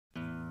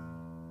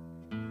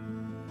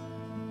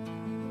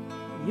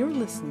You're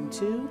listening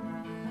to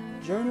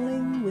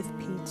Journaling with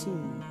PT.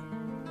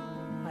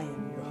 I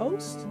am your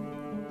host,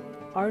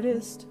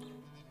 Artist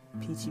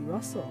P.T.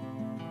 Russell.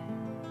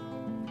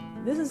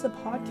 This is a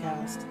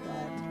podcast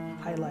that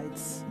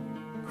highlights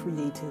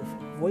creative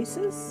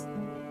voices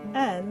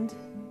and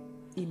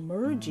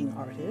emerging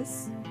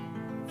artists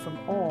from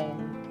all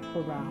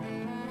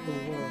around the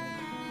world.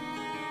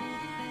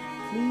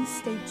 Please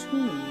stay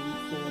tuned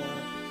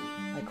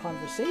for my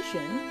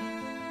conversation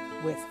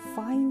with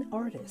fine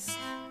artist,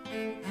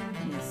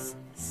 Miss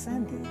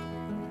Sandy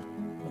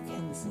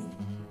Mackenzie.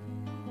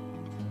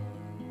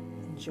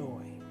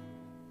 Enjoy.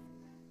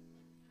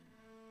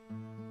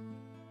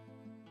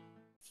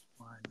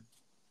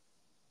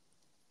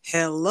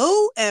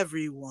 Hello,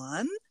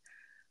 everyone.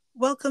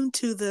 Welcome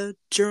to the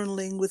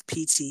Journaling with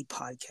PT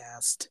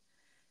podcast.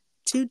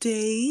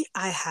 Today,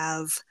 I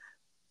have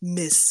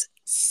Miss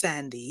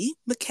Sandy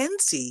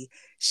Mackenzie.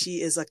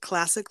 She is a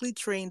classically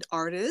trained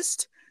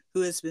artist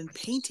who has been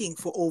painting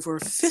for over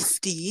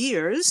 50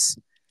 years.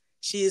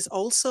 She is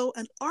also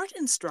an art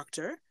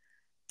instructor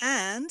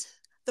and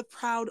the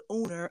proud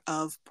owner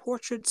of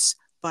Portraits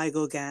by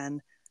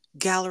Gauguin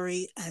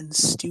Gallery and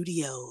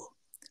Studio.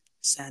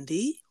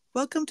 Sandy,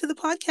 welcome to the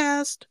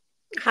podcast.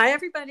 Hi,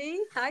 everybody.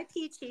 Hi,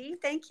 PT.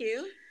 Thank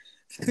you.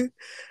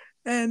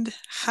 And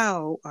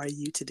how are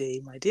you today,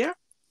 my dear?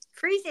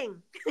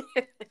 Freezing.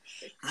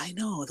 I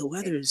know, the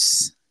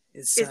weather's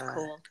It's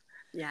cold.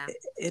 Yeah.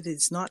 It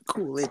is not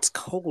cool. It's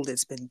cold.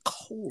 It's been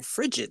cold,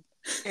 frigid.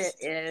 It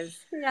is.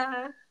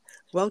 Yeah.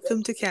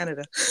 Welcome to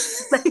Canada.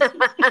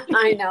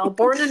 I know.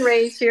 Born and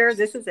raised here.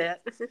 This is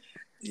it.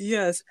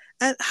 Yes.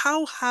 And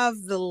how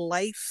have the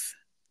life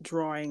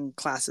drawing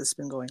classes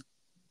been going?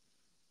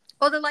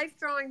 Well, the life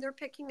drawing, they're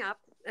picking up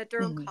at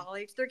Durham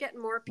College. They're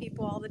getting more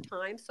people all the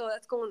time. So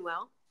that's going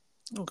well.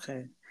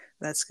 Okay.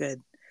 That's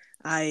good.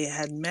 I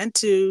had meant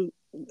to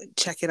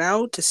check it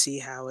out to see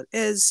how it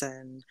is,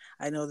 and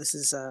I know this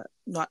is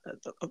not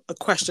a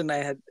question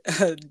I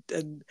had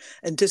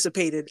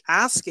anticipated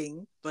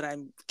asking, but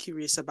I'm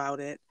curious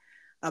about it,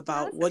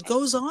 about what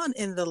goes on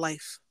in the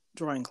life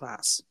drawing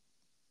class.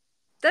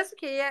 That's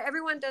okay. Yeah,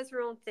 everyone does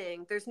their own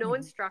thing. There's no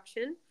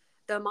instruction.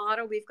 The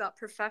model, we've got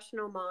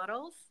professional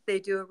models. They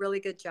do a really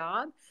good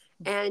job,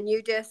 and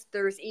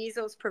there's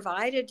easels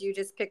provided. You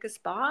just pick a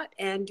spot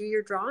and do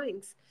your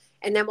drawings,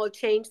 and then we'll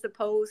change the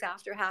pose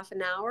after half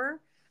an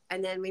hour.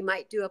 And then we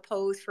might do a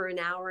pose for an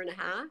hour and a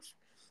half.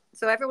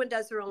 So everyone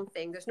does their own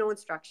thing. There's no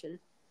instruction.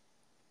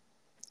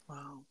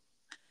 Wow.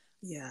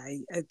 Yeah, I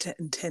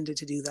intended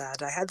to do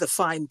that. I had the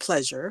fine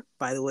pleasure,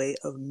 by the way,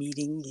 of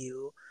meeting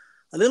you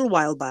a little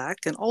while back,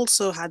 and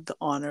also had the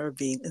honor of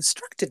being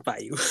instructed by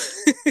you.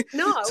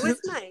 No, it was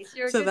nice.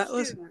 You're a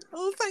good student.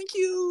 Oh, thank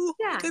you.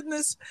 Yeah. My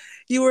goodness.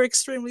 You were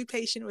extremely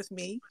patient with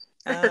me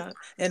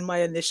and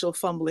my initial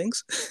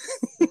fumblings.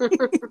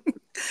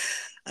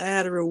 I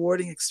had a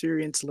rewarding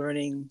experience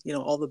learning,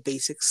 all the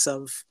basics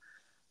of,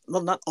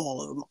 well, not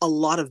all of them, a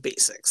lot of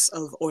basics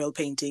of oil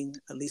painting,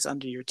 at least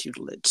under your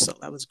tutelage. So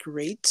that was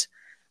great.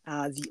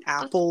 The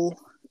apple,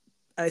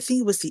 I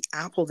think it was the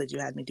apple that you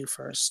had me do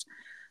first.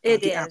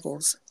 The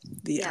apples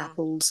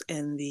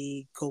in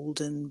the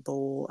golden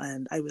bowl.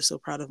 And I was so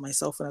proud of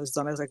myself when I was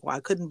done. I was like, wow, I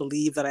couldn't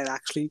believe that I'd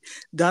actually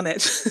done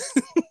it.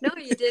 No,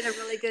 you did a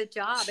really good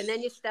job. And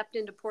then you stepped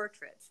into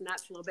portraits, and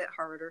that's a little bit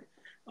harder.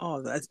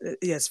 Oh,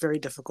 it's very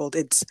difficult.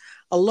 It's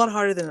a lot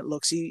harder than it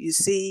looks. You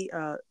see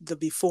the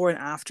before and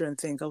after and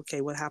think, okay,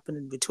 what happened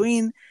in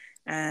between?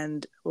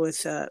 And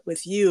with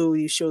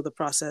you show the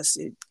process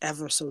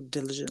ever so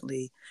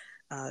diligently,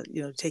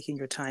 taking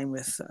your time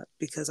with,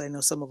 because I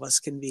know some of us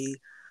can be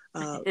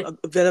a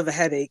bit of a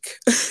headache.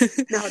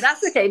 No,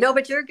 that's okay. No,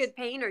 but you're a good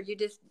painter. You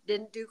just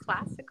didn't do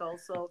classical,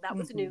 so that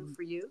was new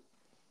for you.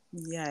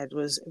 Yeah, it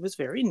was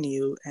very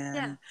new.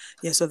 And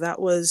so that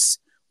was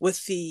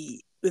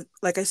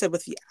like I said,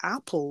 with the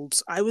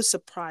apples, I was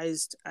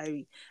surprised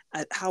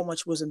at how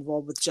much was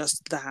involved with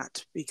just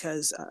that,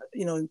 because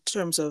in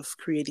terms of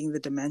creating the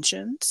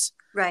dimensions,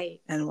 right,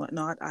 and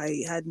whatnot,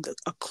 I hadn't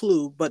a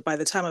clue. But by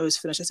the time I was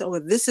finished, I said, "Oh,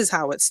 this is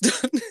how it's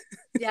done."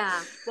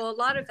 Yeah, well, a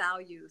lot of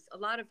values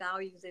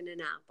in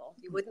an apple.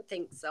 You wouldn't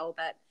think so,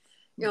 but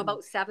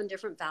about 7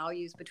 different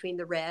values between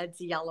the reds,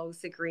 the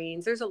yellows, the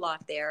greens. There's a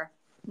lot there.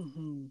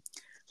 Mm-hmm.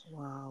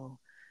 Wow.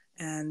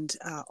 And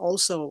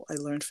also, I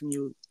learned from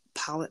you,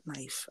 palette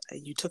knife.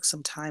 You took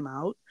some time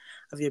out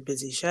of your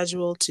busy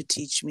schedule to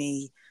teach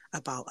me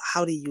about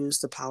how to use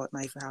the palette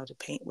knife and how to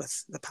paint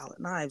with the palette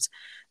knives.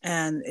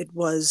 And it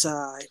was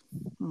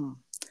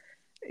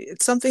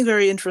it's something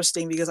very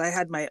interesting, because I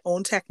had my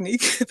own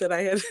technique that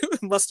I had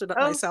mustered up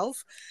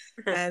myself,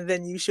 and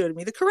then you showed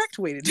me the correct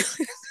way to do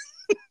it.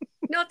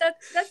 No,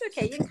 that's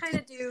okay. You can kind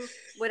of do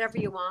whatever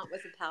you want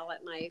with a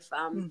palette knife.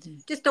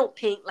 Just don't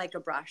paint like a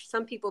brush.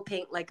 Some people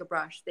paint like a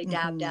brush. They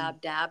dab,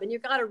 dab, dab, and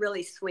you've got to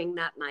really swing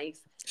that knife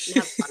and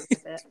have fun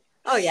with it.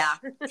 Oh, yeah.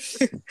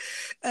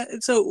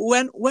 So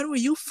when were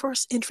you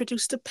first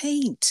introduced to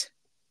paint?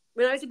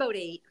 When I was about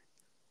 8.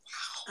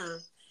 Wow.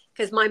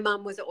 Because my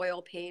mom was an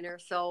oil painter,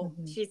 so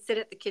she'd sit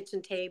at the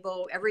kitchen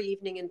table every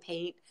evening and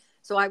paint.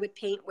 So I would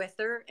paint with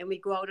her, and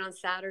we'd go out on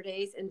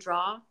Saturdays and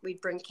draw.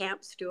 We'd bring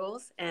camp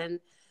stools and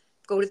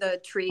go to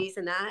the trees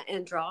and that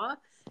and draw.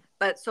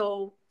 But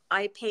so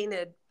I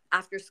painted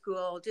after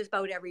school just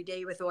about every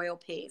day with oil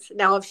paints.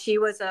 Now, if she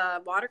was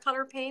a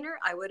watercolor painter,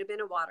 I would have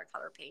been a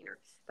watercolor painter,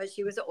 but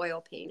she was an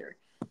oil painter.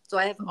 So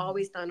I have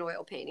always done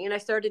oil painting. And I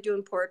started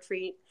doing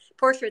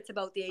portraits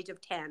about the age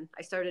of 10.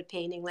 I started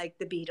painting like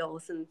the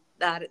Beatles and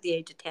that at the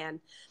age of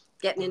 10,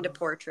 getting into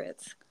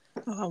portraits.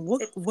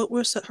 What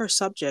were her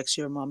subjects,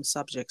 your mom's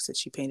subjects that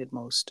she painted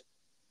most?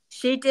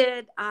 She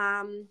did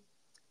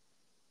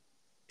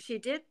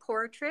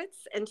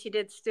portraits and she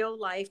did still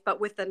life, but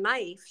with the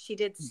knife, she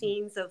did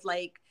scenes of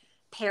like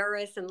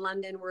Paris and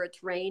London where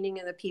it's raining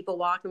and the people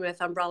walking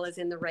with umbrellas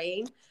in the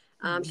rain.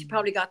 She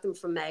probably got them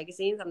from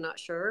magazines. I'm not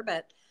sure,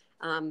 but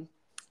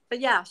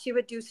yeah, she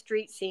would do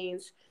street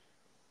scenes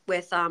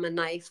with a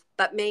knife,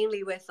 but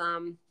mainly with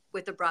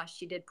a brush.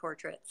 She did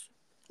portraits,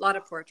 a lot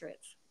of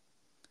portraits.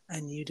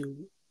 And you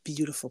do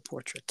beautiful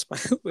portraits, by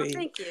the way. Oh,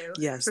 thank you.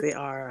 Yes, they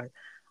are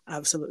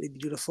absolutely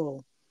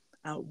beautiful.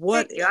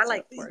 Thank you. I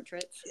like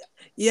portraits.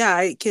 Yeah,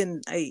 I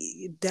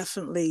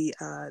definitely,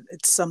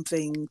 it's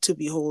something to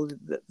behold,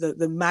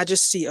 the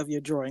majesty of your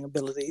drawing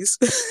abilities.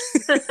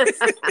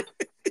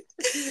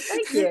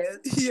 Thank you.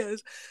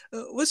 Yes.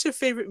 What's your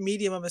favorite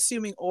medium? I'm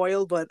assuming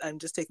oil, but I'm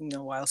just taking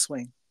a wild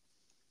swing.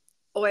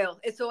 Oil.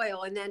 It's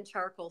oil and then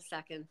charcoal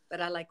second, but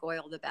I like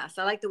oil the best.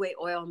 I like the way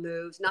oil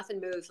moves. Nothing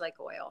moves like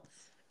oil.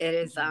 It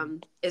is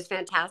it's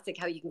fantastic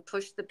how you can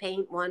push the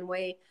paint one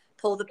way,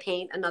 pull the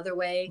paint another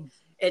way.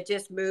 It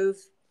just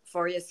moves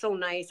for you. So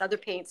nice. Other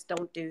paints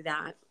don't do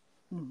that.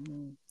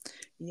 Mm-hmm.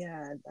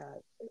 Yeah,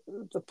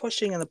 the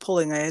pushing and the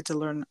pulling, I had to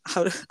learn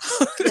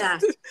Yeah.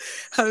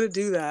 how to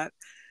do that.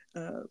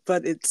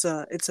 But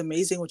it's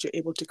amazing what you're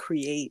able to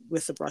create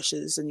with the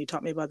brushes. And you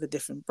taught me about the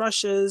different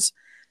brushes,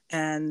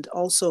 and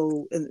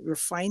also in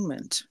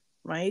refinement,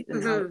 right?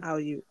 And how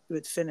you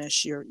would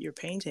finish your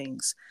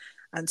paintings.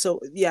 And so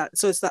yeah,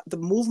 so it's that the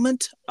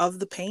movement of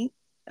the paint,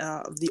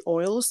 of the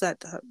oils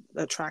that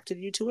attracted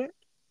you to it.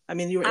 I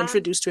mean, you were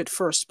introduced to it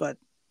first, but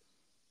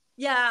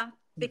yeah,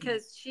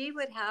 because she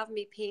would have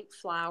me paint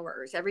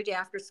flowers every day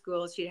after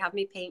school. She'd have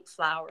me paint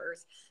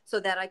flowers so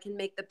that I can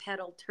make the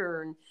petal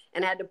turn,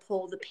 and I had to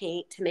pull the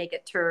paint to make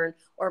it turn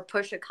or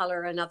push a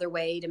color another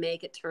way to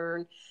make it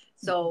turn.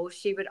 So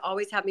she would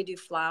always have me do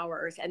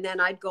flowers, and then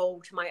I'd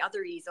go to my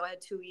other easel. I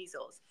had two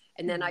easels,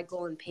 and then I'd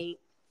go and paint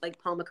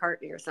like Paul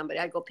McCartney or somebody.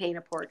 I'd go paint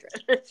a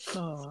portrait.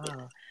 Oh,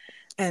 wow.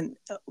 And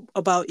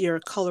about your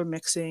color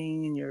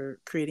mixing and your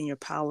creating your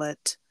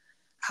palette,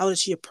 how did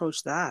she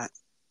approach that?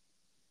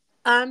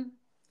 um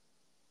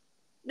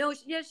No,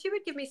 yeah, she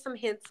would give me some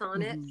hints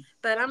on it,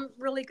 but I'm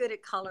really good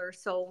at color.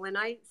 So when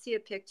I see a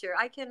picture,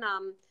 I can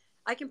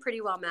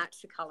pretty well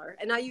match the color.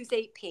 And I use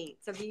 8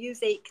 paints. If you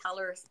use 8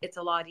 colors, it's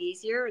a lot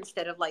easier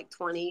instead of like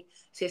 20,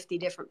 50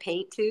 different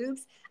paint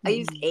tubes. I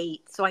use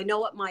 8. So I know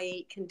what my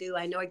 8 can do.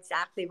 I know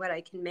exactly what I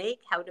can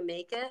make, how to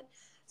make it.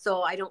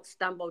 So I don't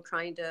stumble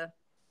trying to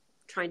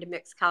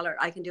mix color.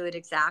 I can do it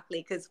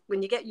exactly, because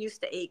when you get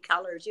used to 8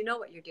 colors, you know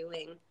what you're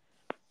doing.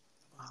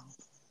 Wow.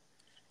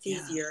 It's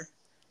easier.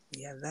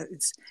 Yeah,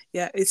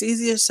 it's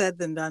easier said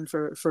than done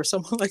for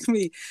someone like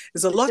me.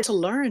 There's a lot to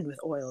learn with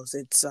oils.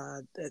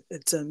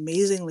 It's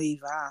amazingly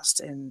vast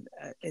in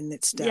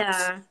its depth.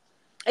 Yeah,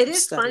 it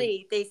is study.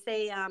 funny. They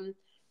say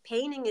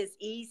painting is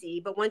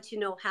easy, but once you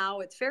know how,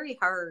 it's very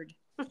hard.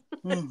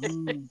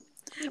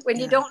 When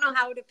you don't know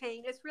how to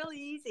paint, it's really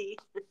easy.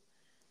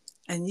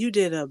 And you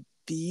did a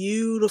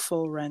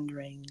beautiful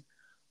rendering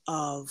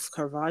of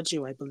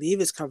Caravaggio. I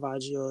believe it's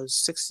Caravaggio's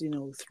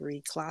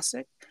 1603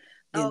 classic,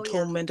 The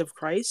Atonement of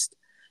Christ.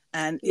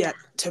 And yeah,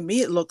 to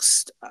me, it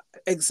looks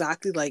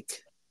exactly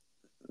like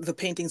the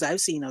paintings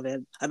I've seen of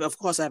it. I mean, of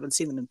course, I haven't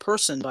seen them in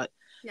person, but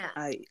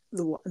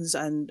the ones.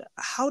 And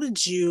how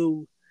did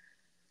you?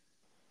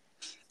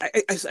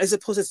 I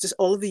suppose it's just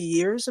all of the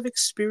years of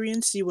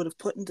experience you would have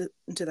put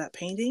into that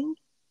painting.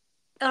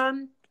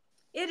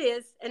 It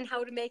is, and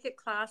how to make it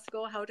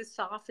classical, how to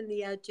soften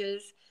the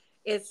edges.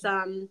 It's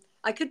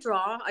I could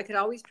draw. I could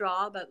always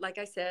draw, but like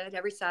I said,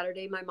 every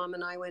Saturday my mom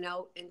and I went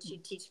out and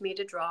she'd teach me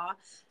to draw.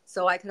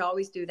 So I could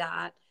always do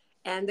that.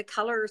 And the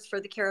colors for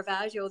the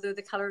Caravaggio, they're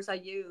the colors I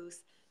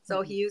use.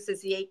 So he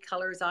uses the 8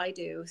 colors I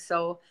do.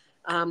 So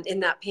in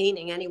that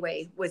painting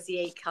anyway was the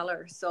 8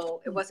 colors.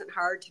 So it wasn't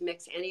hard to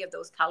mix any of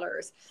those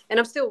colors. And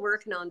I'm still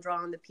working on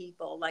drawing the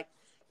people, like,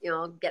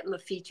 getting the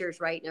features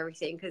right and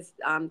everything, because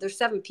there's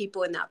 7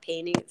 people in that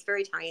painting. It's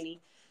very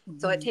tiny.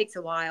 So it takes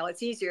a while.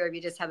 It's easier if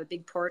you just have a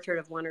big portrait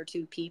of 1 or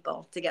 2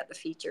 people to get the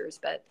features,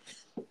 but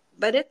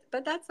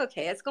that's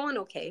okay. It's going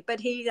okay. But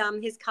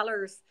his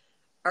colors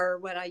are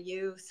what I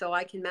use, so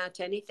I can match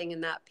anything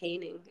in that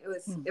painting.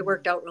 It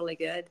worked out really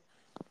good.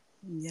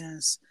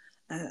 Yes.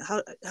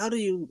 How do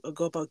you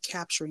go about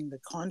capturing the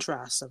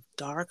contrast of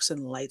darks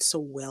and lights so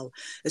well,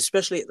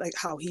 especially like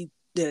how he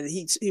did?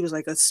 He was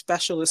like a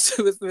specialist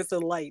with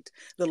the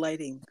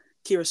lighting.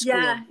 Chiaroscuro.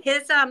 Yeah,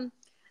 his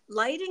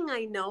lighting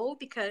I know,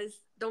 because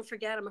don't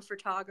forget I'm a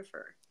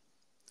photographer.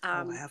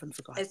 Oh, I haven't As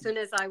forgotten. soon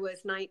as I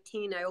was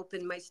 19, I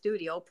opened my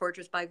studio,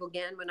 Portraits by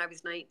Gauguin, when I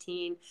was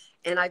 19.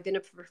 And I've been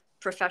a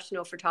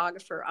professional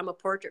photographer. I'm a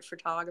portrait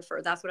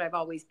photographer. That's what I've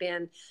always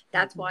been.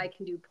 That's why I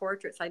can do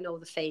portraits. I know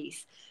the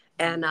face.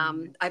 And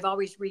I've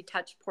always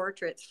retouched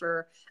portraits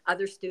for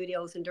other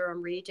studios in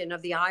Durham region.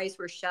 If the eyes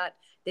were shut,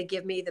 they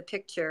give me the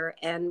picture.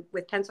 And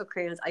with pencil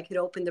crayons, I could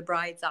open the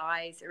bride's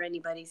eyes or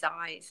anybody's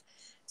eyes.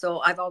 So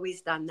I've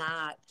always done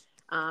that.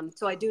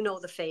 So I do know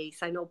the face.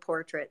 I know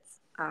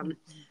portraits.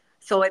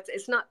 So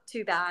it's not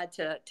too bad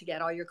to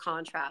get all your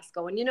contrast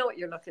going. You know what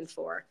you're looking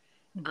for,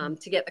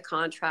 to get the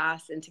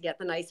contrast and to get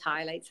the nice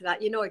highlights, so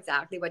that you know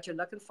exactly what you're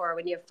looking for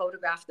when you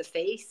photograph the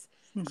face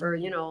for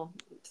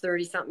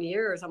 30 something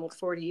years, almost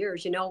 40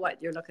 years. You know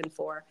what you're looking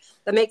for.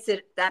 That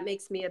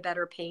makes me a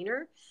better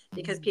painter,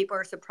 because people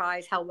are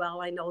surprised how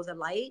well I know the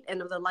light.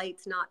 And if the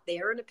light's not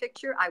there in a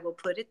picture, I will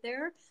put it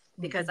there,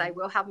 because I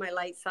will have my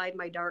light side,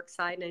 my dark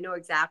side, and I know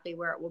exactly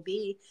where it will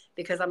be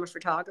because I'm a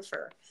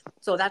photographer.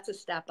 So that's a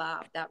step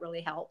up. That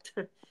really helped.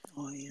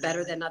 Oh yeah.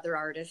 Better than other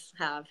artists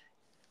have.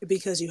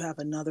 Because you have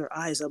another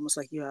eyes, almost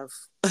like you have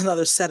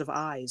another set of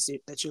eyes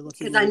that you're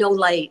looking Because I at. know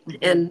light.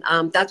 And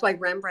that's why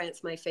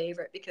Rembrandt's my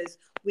favorite, because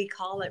we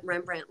call it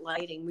Rembrandt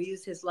lighting. We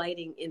use his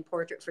lighting in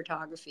portrait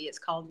photography. It's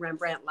called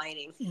Rembrandt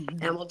lighting.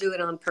 And we'll do it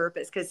on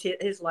purpose because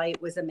his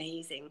light was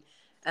amazing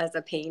as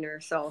a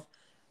painter. So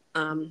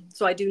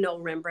I do know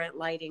Rembrandt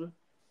lighting.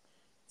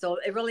 So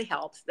it really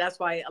helps. That's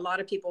why a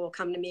lot of people will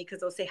come to me, because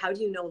they'll say, how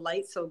do you know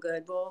light so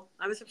good? Well,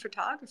 I was a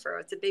photographer.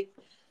 It's a big,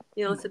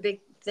 it's a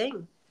big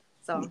thing.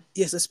 So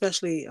Yes,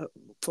 especially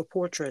for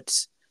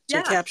portraits. So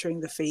you're yeah.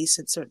 capturing the face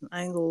at certain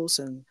angles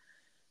and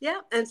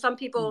Yeah. And some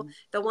people,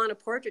 they'll want a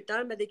portrait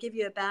done, but they give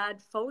you a bad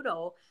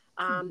photo.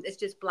 It's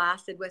just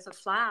blasted with a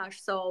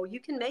flash. So you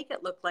can make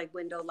it look like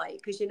window light,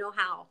 because you know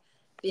how,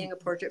 being a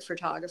portrait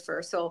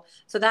photographer. So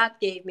that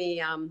gave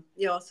me,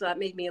 so that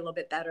made me a little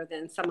bit better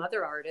than some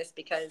other artists,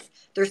 because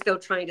they're still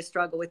trying to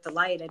struggle with the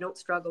light. I don't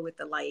struggle with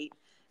the light.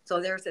 So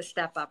there's a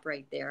step up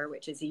right there,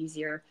 which is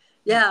easier.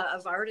 Yeah.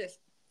 Of artists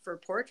for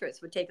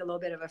portraits would take a little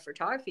bit of a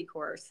photography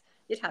course.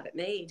 You'd have it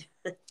made.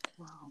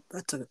 wow,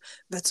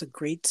 that's a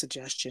great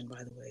suggestion,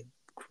 by the way.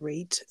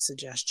 Great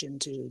suggestion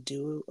to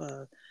do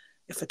a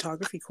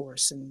photography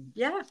course, and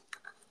Yeah.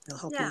 it'll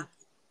help Yeah. you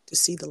to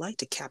see the light,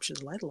 to capture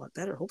the light a lot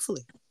better,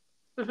 hopefully.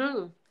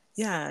 Mm-hmm.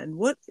 Yeah, and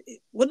what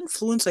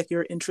influenced like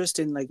your interest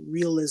in like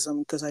realism?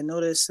 Because I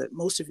noticed that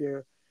most of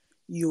your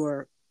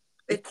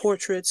It's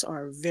portraits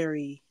are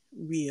very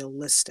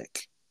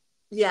realistic.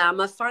 Yeah, I'm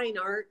a fine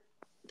art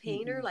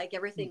painter. Like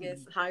everything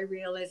is high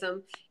realism.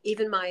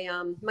 Even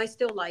my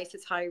still life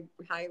is high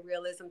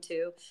realism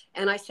too.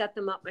 And I set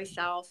them up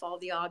myself, all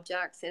the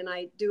objects, and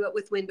I do it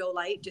with window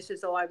light, just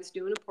as though I was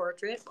doing a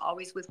portrait,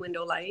 always with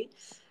window light.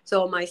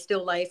 So my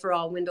still life are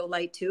all window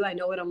light too. I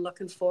know what I'm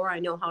looking for. I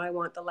know how I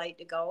want the light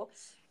to go.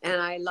 And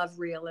I love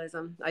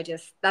realism.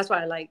 That's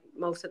why I like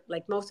most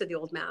of the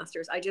old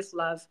masters. I just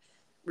love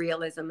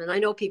realism. And I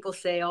know people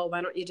say, oh, why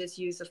don't you just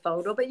use a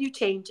photo? But you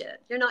change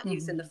it. You're not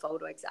using the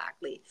photo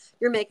exactly.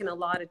 You're making a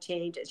lot of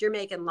changes. You're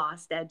making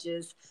lost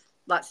edges.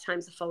 Lots of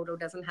times the photo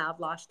doesn't have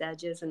lost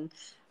edges. And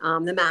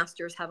the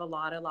masters have a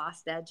lot of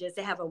lost edges.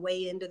 They have a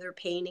way into their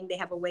painting. They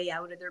have a way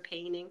out of their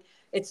painting.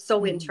 It's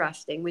so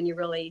interesting when you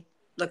really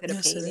look at a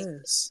Yes, it painting.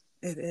 is.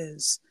 It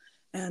is.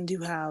 And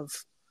you have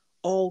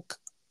all,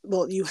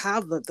 well, you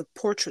have the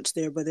portraits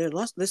there, but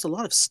there's a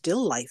lot of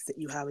still life that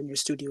you have in your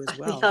studio as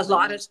well. A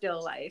lot of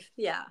still life.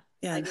 Yeah.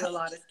 Yeah, I do a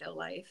lot of still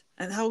life.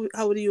 and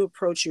how do you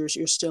approach your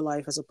still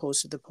life as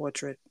opposed to the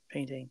portrait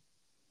painting?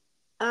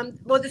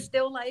 Well, the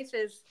still life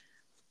is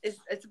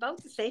it's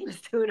about the same as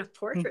doing a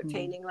portrait Mm-hmm.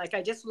 painting. Like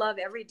I just love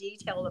every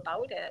detail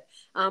about it.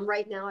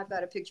 Right now, I've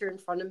got a picture in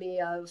front of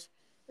me of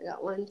I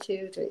got one,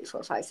 two, three,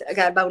 four, five, six. I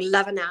got about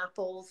 11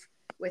 apples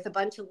with a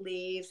bunch of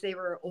leaves. They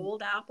were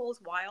old apples,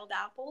 wild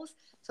apples,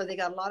 so they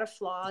got a lot of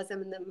flaws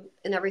in them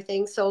and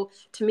everything. So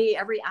to me,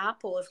 every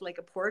apple is like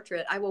a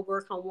portrait. I will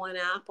work on one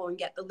apple and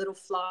get the little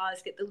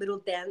flaws, get the little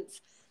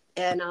dents,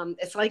 and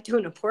it's like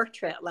doing a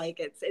portrait. Like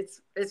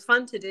it's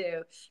fun to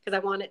do because I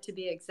want it to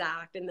be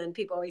exact. And then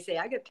people always say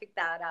I could pick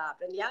that up,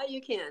 and yeah,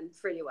 you can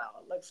pretty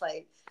well. It looks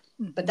like,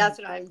 but Mm-hmm. that's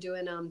what I'm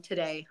doing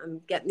today.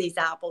 I'm getting these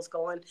apples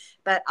going,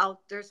 but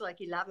there's like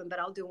 11, but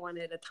I'll do one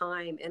at a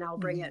time, and I'll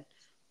bring Mm-hmm. it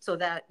so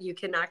that you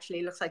can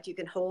actually looks like you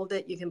can hold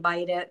it, you can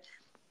bite it.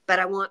 But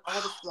I want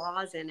all the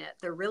flaws in it.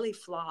 They're really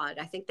flawed.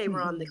 I think they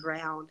were on the Mm-hmm.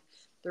 ground.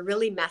 They're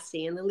really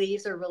messy, and the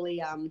leaves are really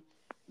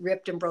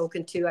ripped and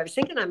broken too. I was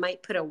thinking I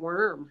might put a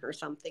worm or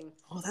something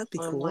Oh, that'd be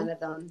on one cool. of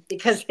them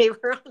because they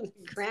were on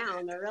the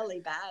ground. They're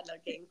really bad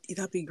looking.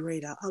 That'd be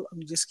great. I'm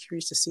just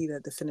curious to see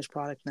the finished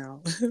product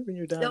now when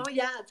you're done. Oh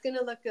yeah, it's going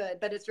to look good,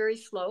 but it's very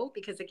slow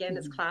because again,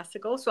 it's Mm-hmm.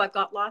 classical. So I've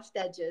got lost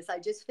edges. I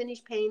just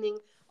finished painting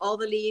all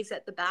the leaves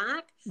at the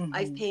back.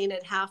 I've Mm-hmm.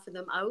 painted half of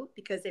them out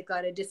because they've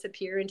got to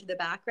disappear into the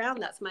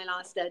background. That's my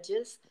lost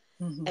edges.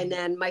 And Mm-hmm.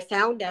 then my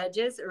found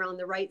edges are on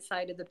the right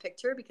side of the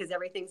picture because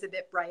everything's a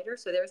bit brighter.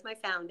 So there's my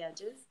found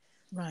edges.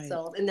 Right.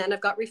 So, and then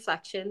I've got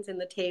reflections in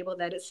the table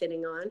that it's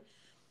sitting on.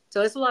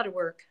 So it's a lot of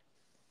work.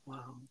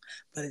 Wow.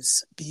 But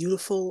it's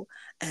beautiful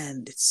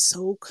and it's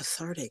so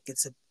cathartic.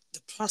 It's a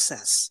the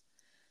process.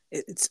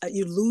 It's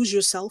you lose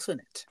yourself in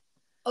it.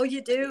 Oh,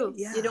 you do.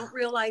 You Yeah. don't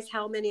realize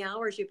how many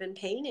hours you've been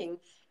painting.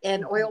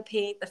 And Mm-hmm. oil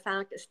paint, the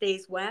fact it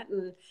stays wet,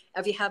 and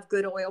if you have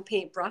good oil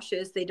paint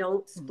brushes, they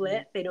don't Mm-hmm.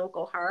 split, they don't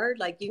go hard.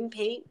 Like you can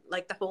paint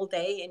like the whole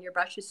day, and your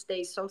brushes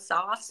stay so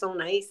soft, so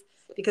nice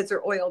because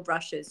they're oil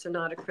brushes, they're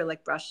not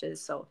acrylic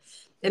brushes. So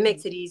it Mm-hmm.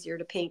 makes it easier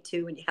to paint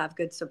too when you have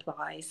good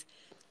supplies.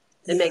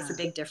 It makes a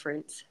Yeah. big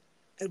difference.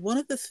 And one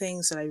of the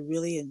things that I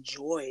really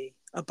enjoy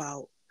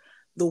about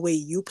the way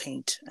you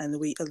paint and the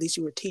way at least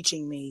you were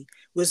teaching me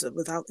was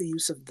without the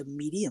use of the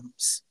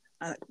mediums,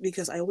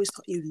 because I always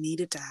thought you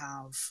needed to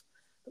have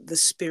the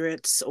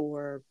spirits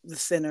or the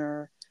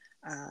thinner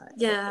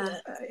Yeah.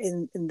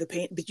 in the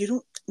paint, but you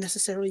don't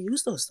necessarily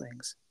use those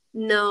things.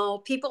 No,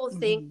 people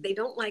think Mm-hmm. they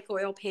don't like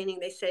oil painting.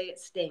 They say it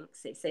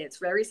stinks. They say it's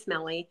very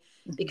smelly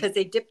Mm-hmm. because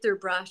they dip their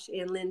brush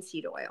in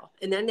linseed oil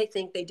and then they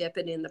think they dip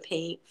it in the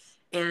paint.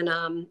 And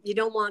you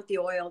don't want the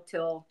oil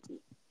till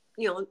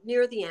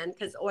near the end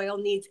because oil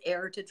needs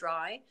air to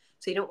dry.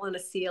 So you don't want to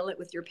seal it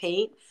with your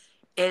paint.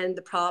 And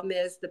the problem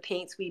is the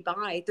paints we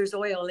buy, there's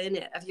oil in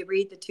it. If you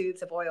read the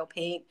tubes of oil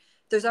paint,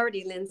 there's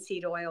already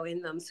linseed oil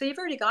in them. So you've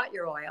already got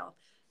your oil.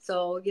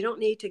 So you don't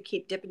need to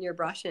keep dipping your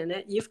brush in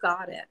it. You've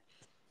got it.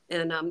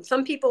 And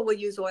some people will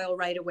use oil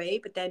right away,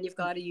 but then you've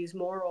got to use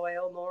more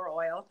oil, more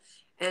oil.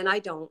 And I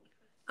don't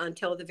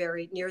until the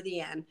very near the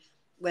end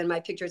when my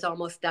picture's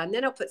almost done.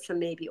 Then I'll put some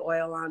maybe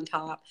oil on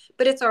top,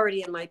 but it's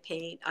already in my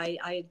paint.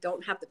 I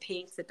don't have the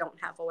paints that don't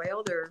have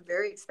oil. They're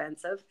very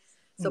expensive.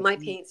 So my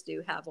Mm-hmm. paints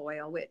do have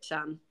oil, which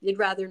you'd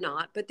rather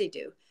not, but they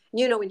do.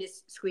 When you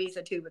squeeze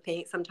a tube of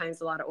paint, sometimes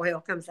a lot of oil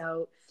comes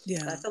out.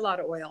 Yeah, That's a lot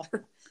of oil.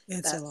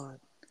 it's a That's, lot.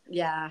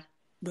 yeah.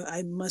 But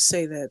I must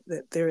say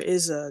that there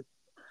is a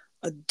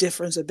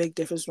difference, a big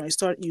difference when I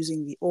start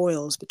using the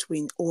oils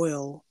between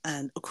oil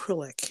and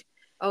acrylic.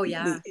 Oh,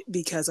 yeah.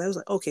 Because I was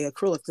like, okay,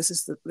 acrylic, this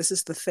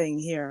is the thing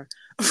here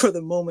for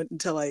the moment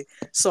until I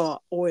saw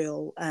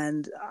oil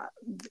and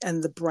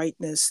the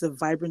brightness, the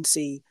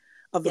vibrancy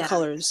of the Yeah.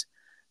 colors,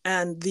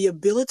 and the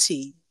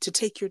ability to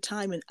take your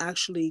time and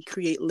actually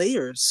create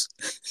layers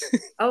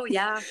Oh,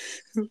 yeah.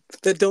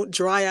 that don't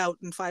dry out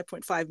in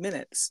 5.5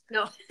 minutes.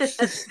 No,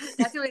 that's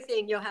the only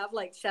thing. You'll have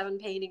like 7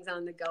 paintings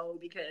on the go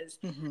because,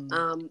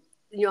 Mm-hmm.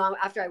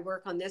 after I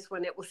work on this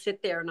one, it will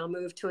sit there and I'll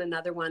move to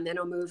another one. Then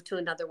I'll move to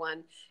another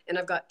one. And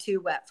I've got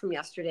 2 wet from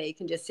yesterday. You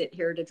can just sit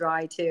here to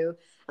dry too.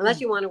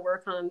 Unless you want to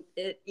work on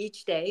it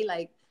each day.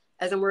 Like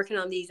as I'm working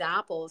on these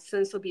apples,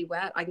 since they'll be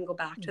wet, I can go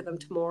back to them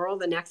Mm-hmm. tomorrow.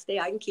 The next day,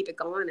 I can keep it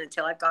going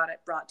until I've got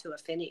it brought to a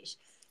finish.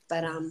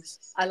 But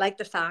Yes. I like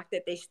the fact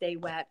that they stay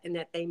wet and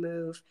that they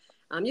move.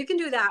 You can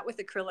do that with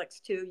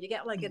acrylics too. You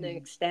get like an Mm-hmm.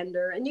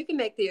 extender and you can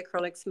make the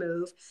acrylics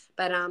move.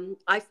 But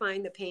I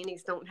find the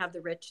paintings don't have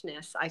the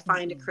richness. I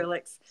find Mm-hmm.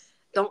 acrylics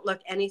don't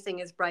look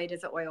anything as bright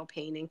as an oil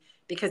painting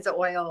because the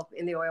oil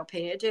in the oil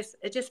painting,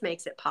 it just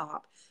makes it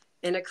pop.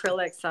 In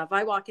acrylics, if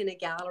I walk in a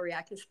gallery,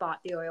 I can spot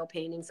the oil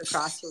paintings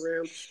across the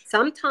room.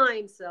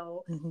 Sometimes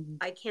though, Mm-hmm.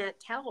 I can't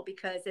tell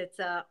because it's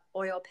a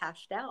oil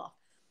pastel.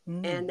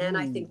 And then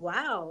I Mm-hmm. think,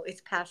 wow,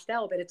 it's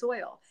pastel, but it's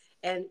oil.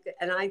 And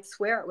I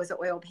swear it was an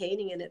oil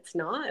painting, and it's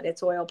not.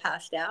 It's oil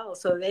pastel.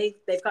 So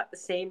they've got the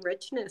same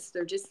richness.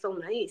 They're just so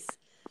nice.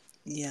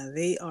 Yeah,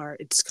 they are.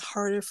 It's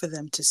harder for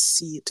them to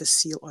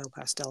seal oil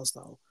pastels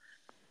though.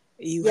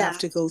 You have Yeah.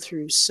 to go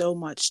through so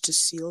much to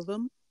seal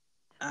them.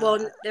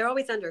 Well, Uh, they're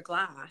always under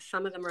glass.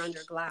 Some of them are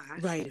under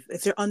glass. right,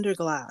 if they're under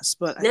glass,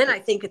 but And then I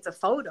think it's a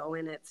photo,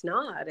 and it's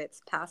not.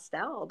 It's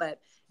pastel, but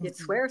you'd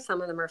mhm. swear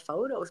some of them are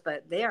photos,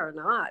 but they are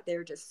not.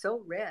 They're just so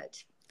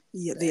rich.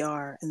 Yeah, they But,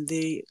 are, and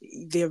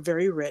they're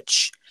very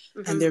rich,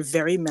 and they're mm-hmm.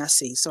 very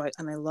messy. So I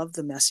love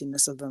the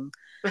messiness of them.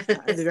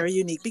 They're very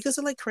unique because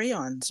they're like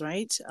crayons,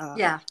 right?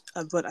 Yeah.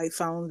 But I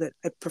found that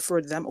I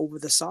preferred them over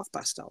the soft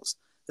pastels.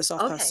 The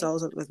soft Okay.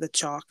 pastels with the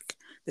Yeah.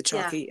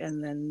 chalky,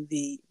 and then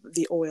the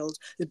oils.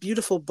 They're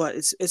beautiful, but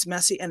it's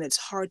messy and it's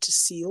hard to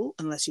seal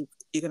unless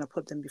you're gonna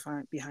put them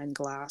behind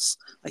glass,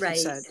 like you Right.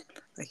 said,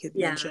 like you'd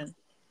Yeah. mentioned.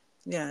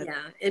 Yeah.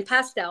 Yeah, in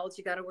pastels,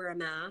 you got to wear a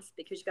mask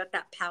because you got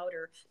that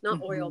powder,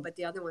 not oil, Mm-hmm. but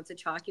the other one's a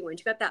chalky one.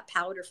 You got that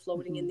powder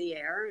floating Mm-hmm. in the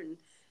air,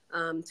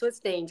 and so it's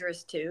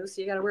dangerous too.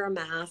 So you got to wear a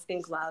mask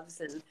and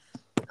gloves, and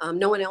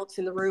no one else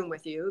in the room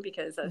with you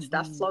because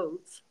stuff Mm-hmm.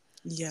 floats.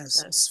 Yes,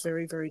 But, it's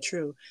very, very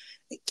true.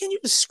 Can you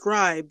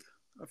describe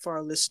for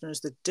our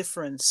listeners the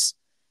difference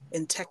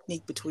in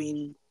technique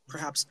between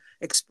perhaps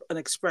an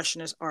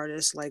expressionist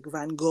artist like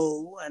Van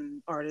Gogh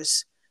and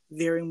artists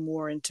veering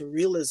more into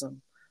realism?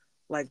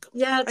 Like,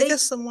 yeah, I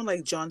guess someone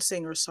like John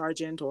Singer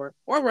Sargent or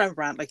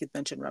Rembrandt, like you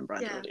mentioned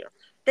Rembrandt yeah, earlier.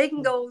 they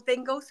can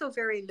go so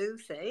very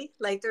loose, eh?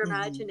 Like their Mm-hmm.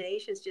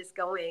 imagination's just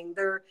going.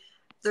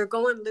 They're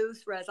going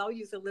loose. Whereas I'll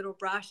use a little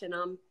brush and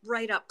I'm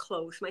right up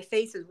close. My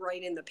face is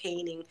right in the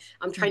painting.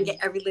 I'm trying to Mm-hmm.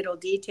 get every little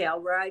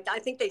detail. Where I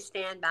think they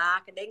stand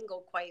back and they can go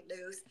quite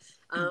loose.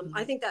 I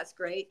Mm-hmm. think that's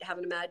great to have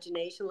an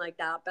imagination like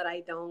that, but I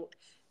don't.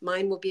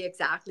 Mine will be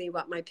exactly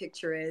what my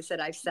picture is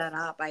that I've set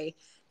up.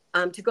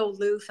 To go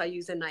loose, I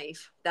use a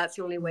knife. That's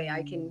the only way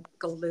I can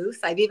go loose.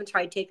 I've even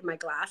tried taking my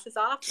glasses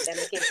off, but then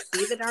I can't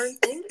see the darn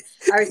thing.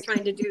 I was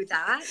trying to do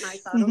that, and I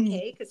thought,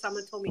 okay, because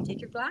someone told me take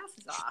your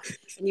glasses off,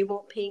 and you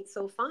won't paint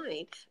so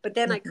fine. But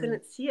then I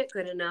couldn't see it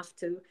good enough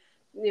to,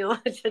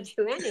 to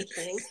do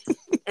anything.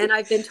 And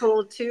I've been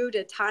told too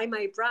to tie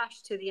my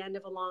brush to the end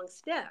of a long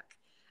stick.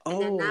 And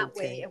then Oh, that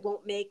way okay. it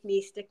won't make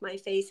me stick my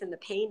face in the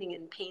painting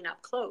and paint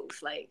up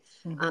close. Like,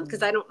 because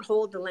Mm-hmm. I don't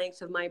hold the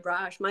length of my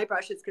brush. My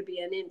brushes could be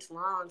an inch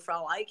long for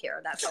all I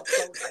care. That's how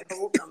close I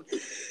hold them.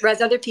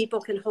 Whereas other people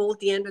can hold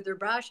the end of their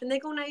brush and they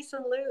go nice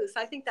and loose.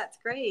 I think that's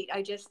great.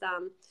 I just,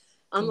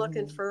 I'm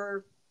looking Mm-hmm.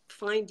 for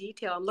fine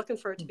detail. I'm looking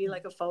for it to be Mm-hmm.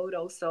 like a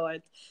photo. So I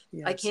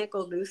Yes. can't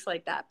go loose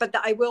like that. But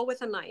I will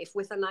with a knife.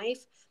 With a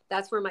knife,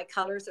 that's where my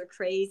colors are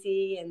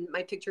crazy and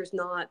my picture's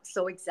not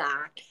so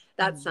exact.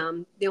 That's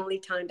the only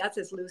time, that's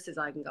as loose as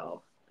I can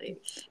go.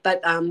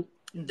 But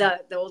Mm-hmm.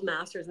 the old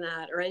masters and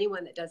that, or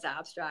anyone that does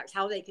abstracts,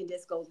 how they can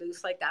just go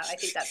loose like that, I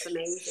think that's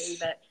amazing.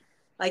 But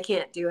I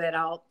can't do it.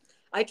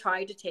 I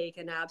tried to take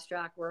an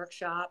abstract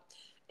workshop,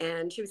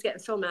 and she was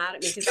getting so mad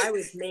at me because I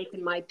was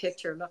making my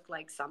picture look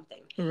like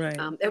something. Right.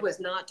 It was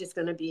not just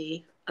going to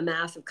be a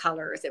mass of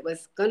colors. It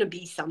was going to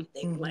be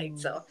something like Mm-hmm.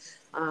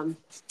 so.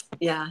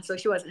 Yeah, so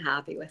she wasn't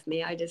happy with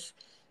me.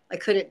 I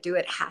couldn't do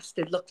it. It has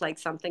to look like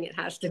something. It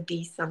has to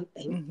be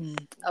something. Mm-hmm.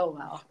 Oh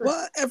well.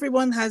 Well,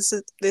 everyone has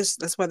this.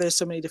 That's why there's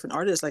so many different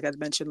artists. Like I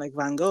mentioned, like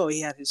Van Gogh,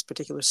 he had his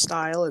particular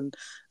style, and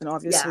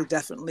obviously, Yeah.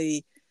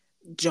 definitely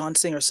John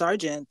Singer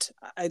Sargent.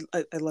 I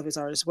love his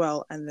art as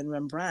well. And then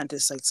Rembrandt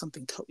is like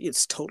something.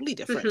 It's totally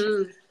different,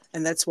 Mm-hmm.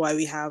 and that's why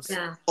we have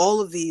Yeah. all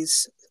of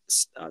these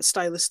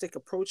stylistic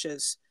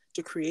approaches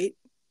to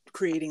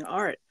creating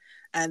art,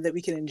 and that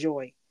we can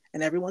enjoy.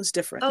 And everyone's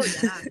different. Oh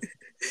yeah.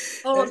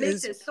 Oh, it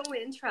makes It's, it so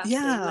interesting.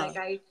 yeah.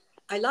 Like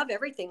I love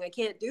everything. I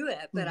can't do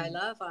it, but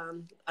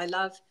Mm-hmm. I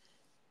love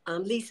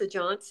Lisa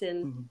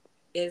Johnson Mm-hmm.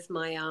 is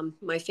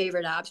my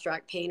favorite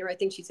abstract painter. I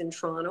think she's in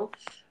Toronto.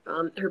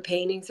 Her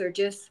paintings are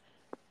just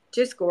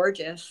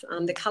gorgeous.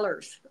 The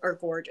colors are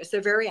gorgeous. They're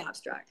very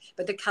abstract,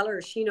 but the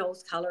colors, she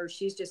knows colors.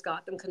 She's just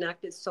got them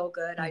connected so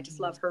good. I just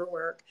Mm-hmm. love her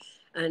work,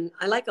 and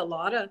I like a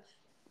lot of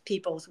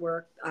people's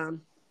work. I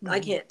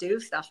Mm-hmm. can't do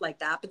stuff like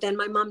that, but then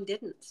my mom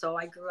didn't, so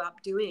I grew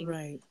up doing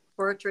Right.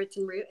 portraits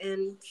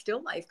and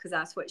still life because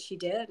that's what she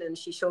did, and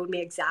she showed me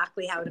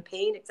exactly how to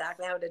paint,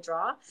 exactly how to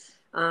draw.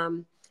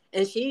 Um,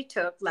 and she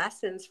took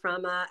lessons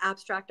from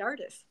abstract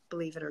artists,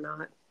 believe it or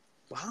not.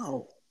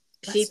 Wow.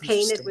 She That's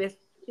painted interesting. with,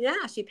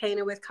 yeah, she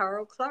painted with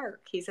Carl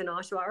Clark. He's an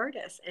Oshawa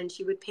artist, and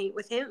she would paint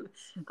with him.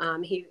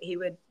 He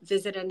would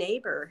visit a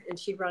neighbor, and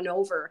she'd run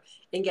over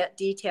and get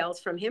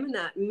details from him and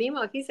that.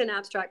 Meanwhile, he's an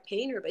abstract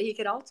painter, but he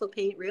could also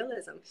paint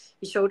realism.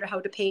 He showed her how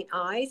to paint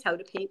eyes, how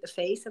to paint the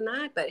face, and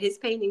that. But his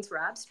paintings were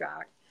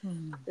abstract,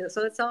 Hmm.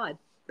 so it's odd.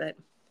 But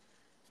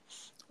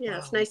yeah,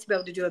 it's Wow. nice to be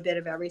able to do a bit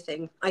of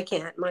everything. I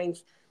can't.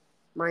 Mine's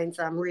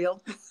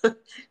real. It's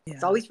Yeah.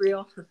 always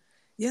real.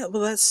 Yeah.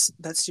 Well,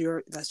 that's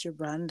your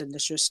brand and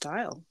that's your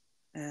style.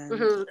 And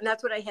And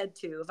that's what I head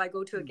to. If I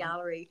go to a mhm.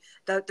 gallery,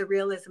 the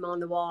realism on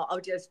the wall, I'll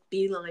just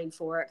beeline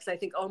for it because I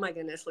think, oh my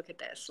goodness, look at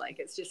this! Like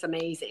it's just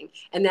amazing.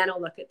 And then I'll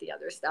look at the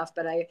other stuff.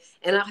 But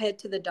I'll head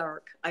to the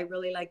dark. I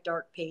really like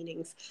dark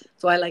paintings,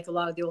 so I like a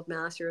lot of the old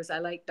masters. I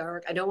like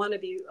dark. I don't want to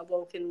be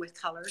awoken with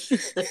colors.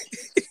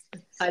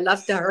 I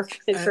love dark.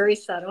 It's uh, very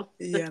subtle.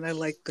 yeah, and I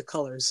like the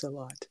colors a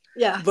lot.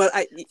 Yeah. But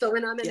So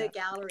when I'm in a yeah.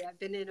 gallery, I've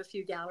been in a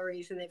few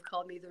galleries and they've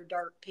called me their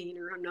dark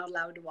painter. I'm not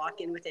allowed to walk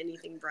in with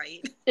anything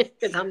bright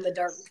because I'm the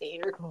dark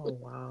painter, Oh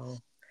wow.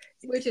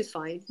 which is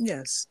fine.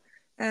 Yes.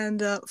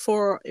 And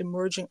for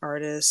emerging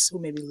artists who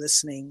may be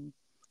listening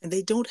and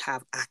they don't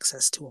have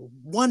access to a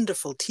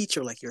wonderful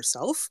teacher like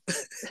yourself,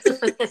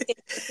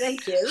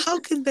 Thank you. how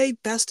can they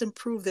best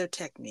improve their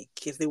technique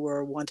if they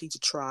were wanting to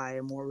try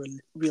a more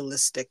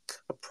realistic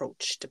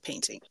approach to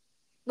painting?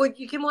 Well,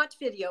 you can watch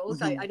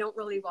videos. I Mm-hmm. don't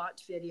really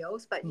watch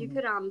videos, but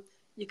Mm-hmm.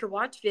 you could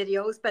watch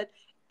videos, but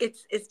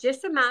it's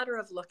just a matter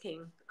of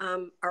looking.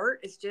 Art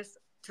is just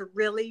to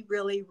really,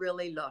 really,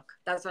 really look.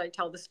 That's what I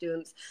tell the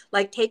students.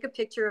 Like take a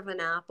picture of an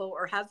apple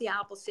or have the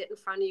apple sit in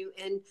front of you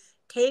and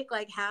take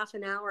like half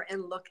an hour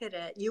and look at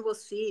it. You will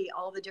see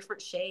all the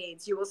different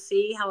shades. You will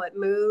see how it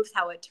moves,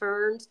 how it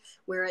turns,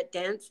 where it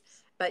dents.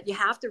 But you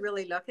have to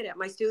really look at it.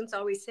 My students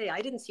always say,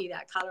 I didn't see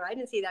that color. I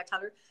didn't see that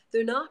color.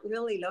 They're not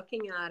really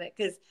looking at it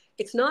because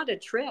it's not a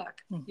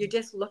trick. You Mm-hmm.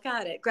 just look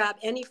at it. Grab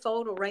any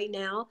photo right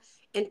now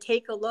and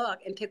take a look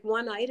and pick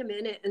one item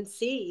in it and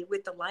see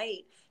with the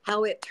light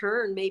how it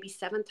turned maybe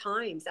 7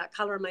 times. That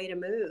color might have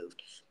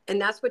moved. And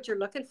that's what you're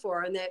looking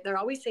for. And they're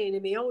always saying to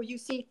me, oh, you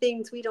see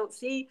things we don't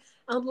see.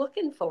 I'm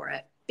looking for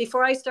it.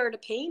 Before I start a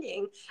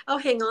painting, I'll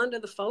hang on to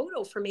the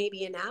photo for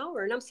maybe an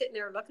hour. And I'm sitting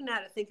there looking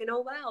at it thinking, oh,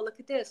 wow, look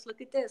at this,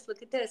 look at this,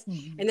 look at this.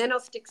 Mm-hmm. And then I'll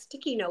stick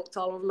sticky notes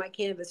all over my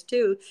canvas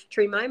too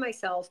to remind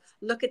myself,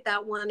 look at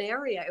that one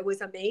area. It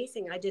was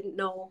amazing. I didn't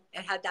know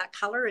it had that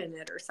color in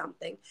it or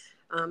something.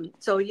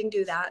 So you can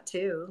do that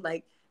too.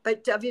 Like,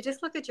 but if you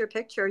just look at your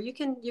picture, you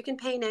can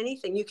paint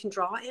anything. You can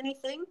draw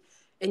anything.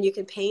 and you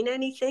can paint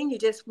anything. You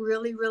just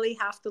really, really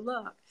have to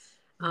look.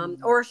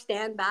 Or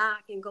stand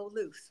back and go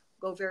loose,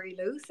 go very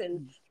loose,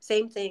 and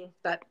same thing.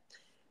 But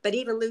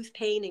even loose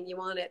painting, you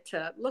want it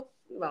to look,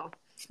 well,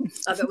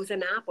 if it was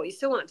an apple, you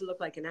still want it to look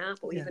like an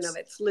apple, even if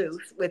it's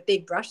loose with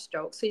big brush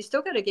strokes. So you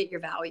still got to get your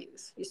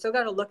values. You still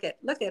got to look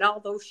at all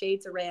those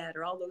shades of red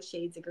or all those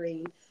shades of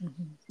green.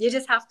 You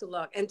just have to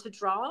look. And to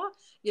draw,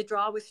 you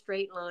draw with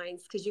straight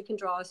lines, because you can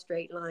draw a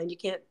straight line. You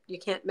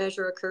can't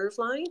measure a curved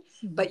line,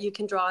 but you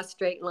can draw a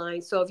straight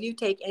line. So if you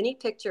take any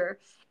picture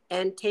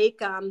and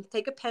take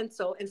a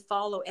pencil and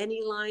follow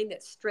any line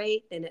that's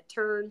straight, and it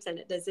turns and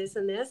it does this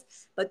and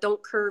this, but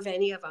don't curve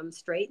any of them,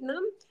 straighten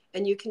them,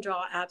 and you can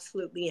draw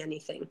absolutely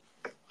anything.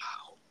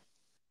 Wow.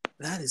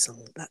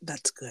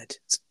 That's good.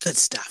 It's good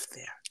stuff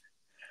there.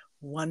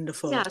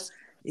 Wonderful. Yes.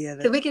 Yeah.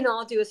 So we can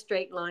all do a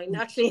straight line.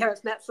 Actually,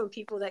 I've met some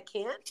people that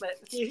can't, but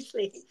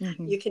usually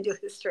you can do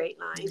a straight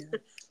line. Yeah.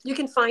 You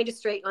can find a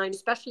straight line,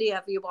 especially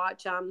if you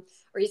watch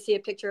or you see a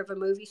picture of a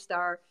movie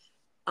star.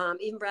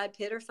 Even Brad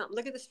Pitt or something.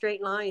 Look at the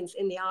straight lines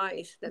in the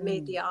eyes that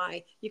made the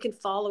eye. You can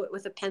follow it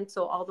with a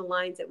pencil, all the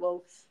lines that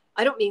will,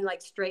 I don't mean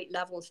like straight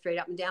level, straight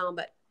up and down,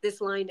 but this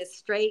line is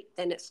straight,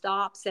 then it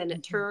stops, and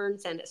it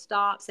turns, and it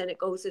stops, and it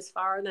goes as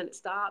far, and then it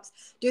stops.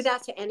 Do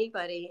that to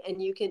anybody,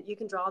 and you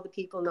can draw the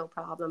people, no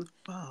problem.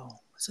 Wow,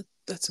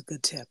 that's a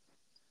good tip.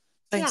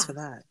 Thanks for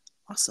that.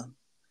 Awesome.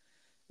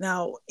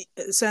 Now,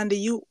 Sandy,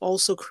 you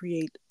also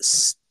create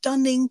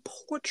stunning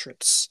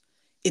portraits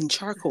in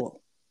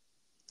charcoal.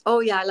 Oh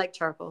yeah, I like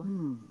charcoal.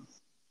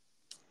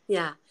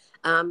 Yeah,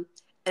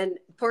 and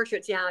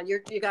portraits. Yeah,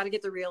 you got to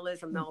get the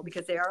realism though,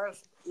 because they are,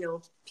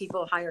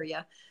 people hire you.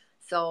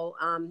 So,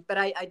 but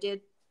I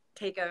did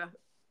take a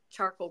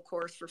charcoal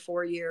course for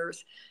 4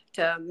 years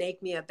to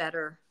make me a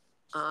better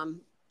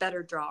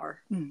drawer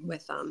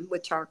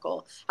with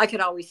charcoal. I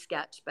could always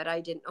sketch, but I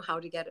didn't know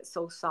how to get it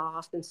so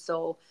soft and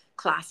so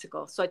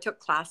classical. So I took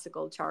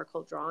classical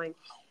charcoal drawing,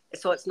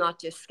 so it's not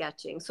just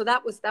sketching. So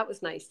that was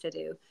nice to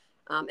do.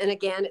 And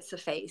again, it's the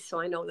face, so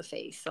I know the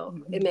face, so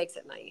it makes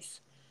it nice.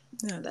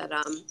 Yeah. But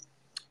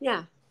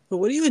yeah. But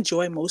what do you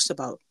enjoy most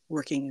about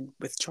working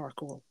with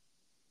charcoal?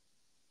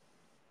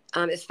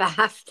 It's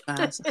fast.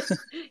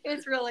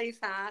 It's really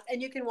fast,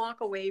 and you can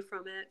walk away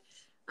from it.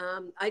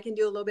 I can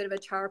do a little bit of a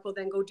charcoal,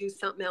 then go do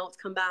something else,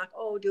 come back,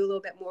 do a little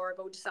bit more,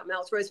 go do something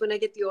else. Whereas when I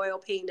get the oil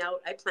paint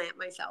out, I plant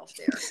myself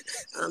there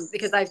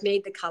because I've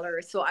made the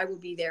colors, so I will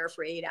be there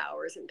for 8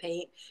 hours and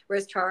paint.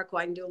 Whereas charcoal,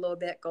 I can do a little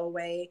bit, go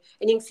away,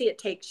 and you can see it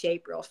take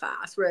shape real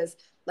fast. Whereas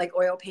like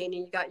oil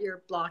painting, you got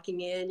your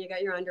blocking in, you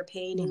got your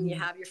underpainting, you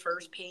have your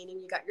first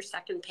painting, you got your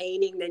second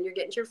painting, then you're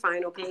getting to your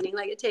final painting.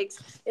 Like it takes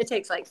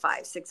like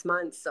 5-6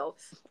 months. So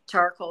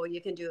charcoal,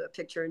 you can do a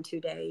picture in 2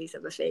 days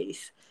of a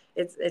face.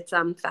 It's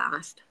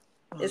fast.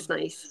 It's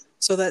nice.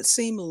 So that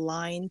same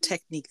line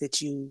technique that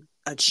you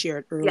had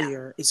shared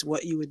earlier is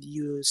what you would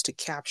use to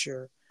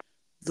capture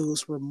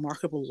those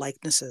remarkable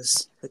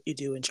likenesses that you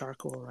do in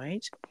charcoal,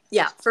 right?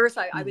 Yeah. First,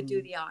 I would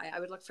do the eye. I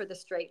would look for the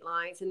straight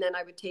lines, and then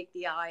I would take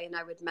the eye and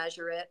I would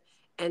measure it.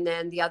 And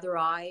then the other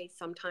eye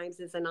sometimes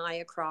is an eye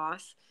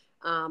across.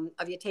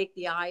 If you take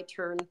the eye,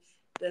 turn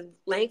the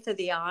length of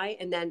the eye,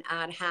 and then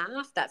add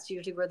half. That's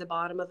usually where the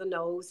bottom of the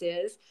nose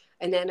is.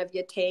 And then if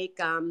you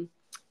take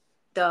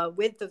the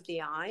width of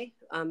the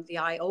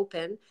eye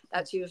open,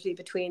 that's usually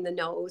between the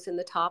nose and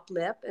the top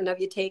lip. And if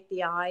you take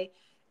the eye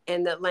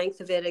and the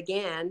length of it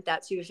again,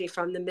 that's usually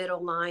from the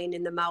middle line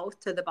in the mouth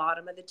to the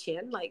bottom of the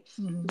chin. Like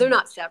they're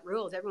not set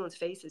rules. Everyone's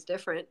face is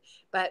different,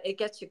 but it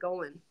gets you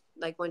going.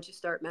 Like once you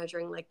start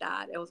measuring like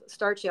that, it'll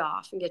start you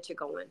off and get you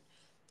going.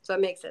 So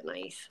it makes it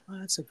nice. Oh,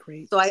 that's a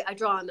great. So I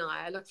draw an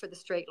eye. I look for the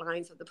straight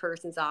lines of the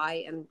person's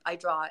eye, and I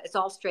draw. It's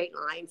all straight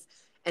lines.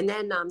 And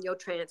then you'll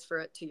transfer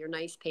it to your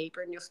nice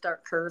paper, and you'll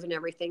start curving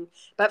everything.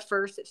 But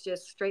first, it's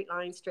just straight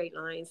lines, straight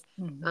lines.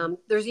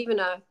 There's even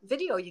a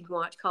video you can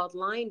watch called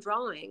Line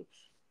Drawing.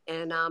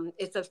 And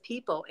it's of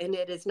people, and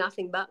it is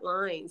nothing but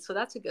lines. So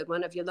that's a good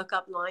one. If you look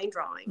up line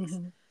drawings,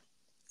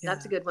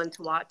 that's a good one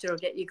to watch. It'll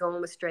get you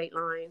going with straight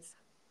lines.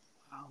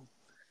 Wow.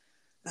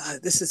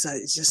 This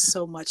is just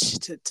so much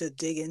to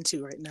dig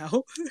into right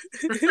now.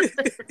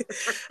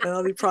 And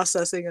I'll be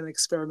processing and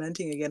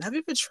experimenting again. Have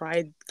you ever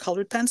tried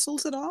colored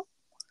pencils at all?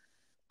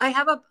 I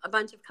have a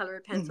bunch of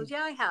colored pencils.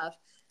 Yeah, I have.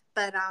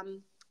 But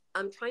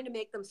I'm trying to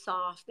make them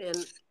soft.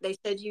 And they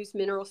said use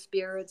mineral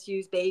spirits,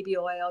 use baby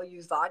oil,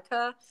 use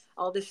vodka,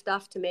 all this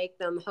stuff to make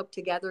them hook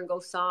together and go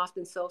soft.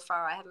 And so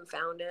far, I haven't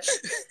found it.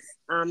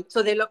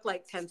 So they look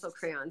like pencil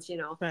crayons,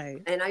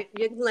 Right. And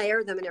you can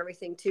layer them and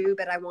everything too.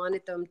 But I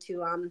wanted them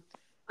to,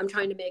 I'm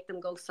trying to make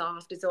them go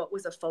soft as though it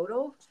was a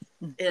photo.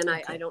 And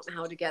I don't know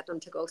how to get them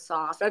to go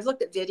soft. I've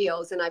looked at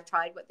videos and I've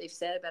tried what they've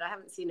said, but I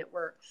haven't seen it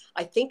work.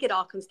 I think it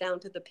all comes down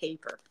to the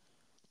paper.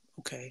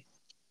 Okay.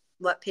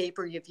 What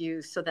paper you've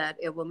used so that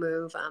it will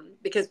move.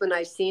 Because when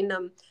I've seen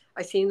them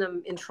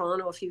in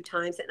Toronto a few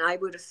times, and I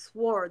would have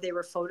swore they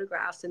were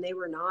photographs, and they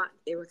were not.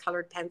 They were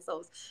colored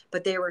pencils,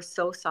 but they were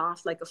so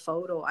soft like a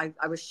photo.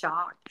 I was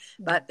shocked,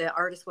 but the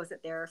artist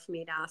wasn't there for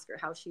me to ask her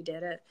how she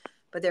did it.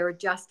 but they were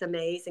just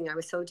amazing. I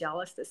was so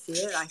jealous to see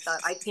it. I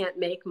thought, I can't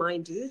make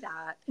mine do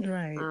that.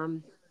 Right.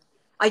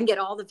 I can get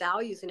all the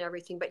values and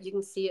everything, but you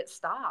can see it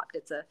stopped.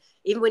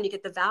 Even when you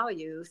get the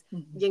values,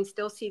 Mm-hmm. you can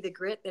still see the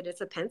grit that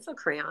it's a pencil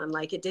crayon.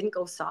 Like it didn't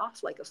go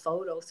soft like a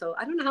photo. So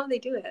I don't know how they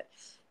do it,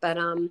 but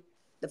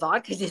the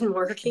vodka didn't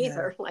work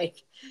either. Yeah.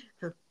 Like,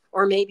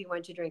 or maybe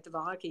once you drink the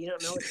vodka, you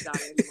don't know what you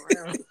got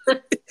anymore.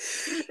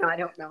 No, I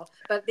don't know.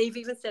 But they've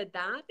even said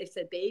that. They've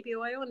said baby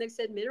oil and they've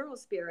said mineral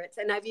spirits.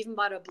 And I've even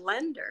bought a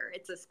blender.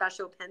 It's a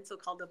special pencil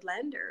called a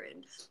blender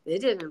and it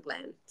didn't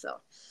blend. So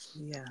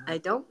yeah, I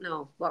don't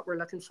know what we're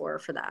looking for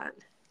that.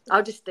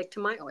 I'll just stick to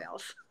my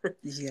oils.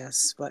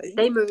 Yes, but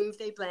they move,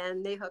 they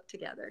blend, they hook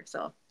together.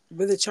 So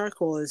but the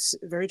charcoal is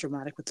very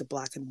dramatic with the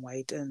black and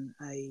white, and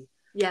I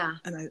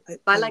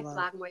like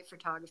black and white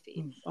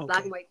photography. Okay.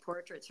 Black and white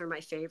portraits are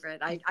my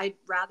favorite. I'd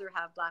rather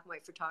have black and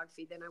white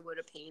photography than I would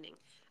a painting.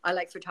 I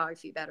like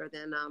photography better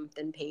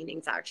than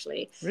paintings,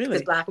 actually. Really?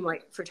 Because black and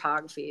white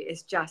photography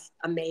is just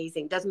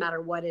amazing. Doesn't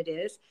matter what it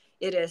is.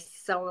 It is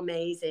so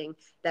amazing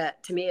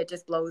that to me it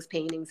just blows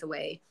paintings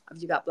away.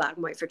 If you got black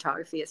and white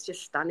photography, it's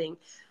just stunning.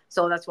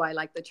 So that's why I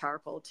like the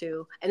charcoal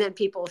too. And then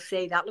people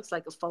say that looks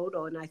like a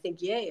photo, and I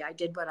think, yay, I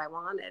did what I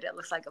wanted. It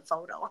looks like a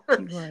photo,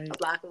 right. A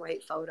black and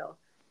white photo.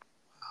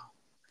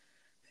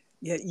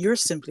 Yeah, you're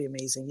simply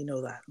amazing. You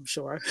know that, I'm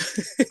sure.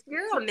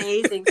 You're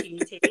amazing,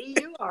 PT.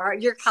 You are.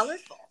 You're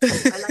colorful.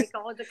 I like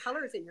all the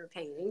colors in your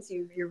paintings.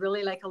 You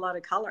really like a lot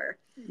of color.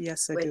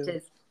 Yes, I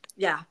do.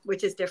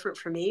 Which is different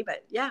for me.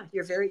 But yeah,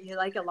 you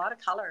like a lot of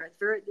color.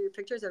 Your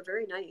pictures are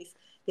very nice.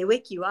 They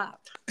wake you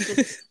up.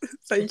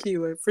 Thank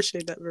you. I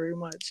appreciate that very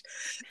much.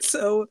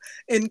 So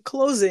in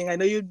closing, I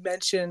know you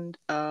mentioned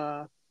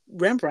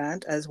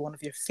Rembrandt as one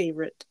of your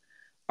favorite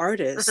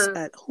artists.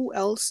 Who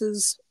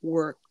else's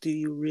work do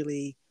you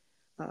really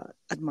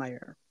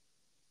admire?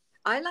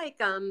 I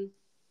like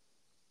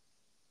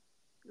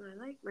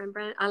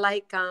Rembrandt. I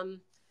like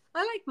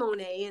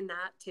Monet in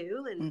that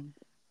too, and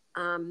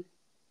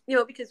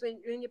because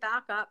when you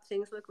back up,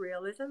 things look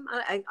realism.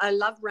 I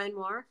love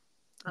Renoir.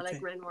 I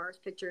like Renoir's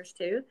pictures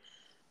too.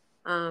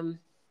 I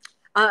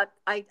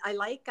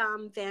like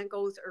Van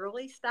Gogh's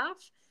early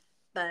stuff,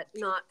 but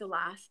not the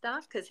last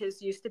stuff because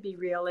his used to be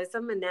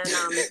realism, and then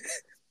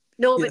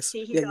no, yes. But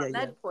see, he got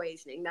lead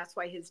poisoning. That's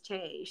why his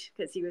changed,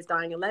 because he was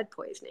dying of lead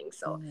poisoning.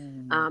 So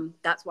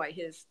that's why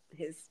his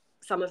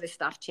some of his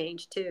stuff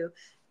changed too.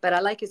 But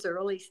I like his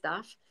early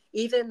stuff.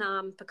 Even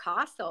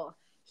Picasso,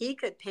 he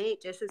could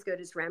paint just as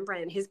good as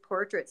Rembrandt. His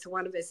portraits,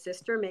 one of his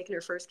sister making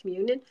her first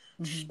communion,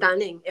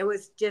 stunning. It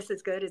was just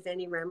as good as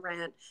any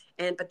Rembrandt.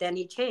 But then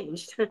he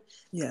changed.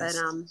 Yes.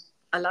 But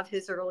I love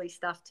his early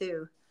stuff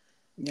too.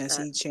 Yes,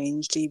 he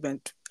changed. He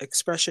went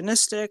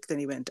expressionistic, then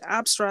he went to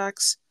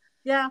abstracts.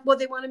 Yeah, well,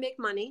 they want to make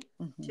money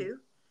too,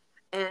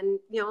 and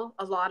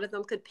a lot of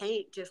them could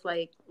paint just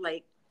like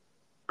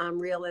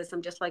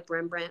realism, just like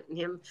Rembrandt and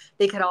him.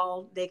 They could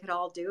all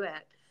do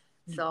it.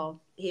 So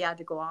he had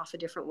to go off a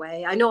different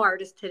way. I know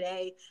artists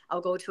today.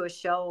 I'll go to a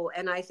show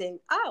and I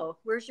think, oh,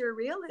 where's your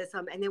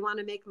realism? And they want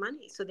to make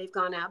money, so they've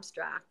gone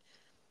abstract.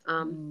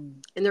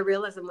 And the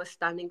realism was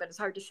stunning, but it's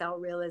hard to sell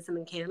realism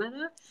in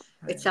Canada.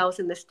 Right. It sells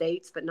in the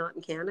States, but not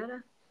in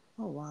Canada.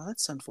 Oh wow,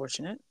 that's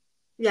unfortunate.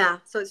 Yeah,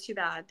 so it's too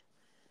bad.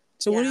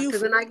 So what do you?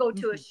 Because when I go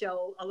to a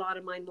show, a lot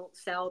of mine won't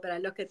sell, but I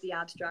look at the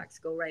abstracts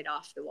go right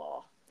off the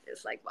wall.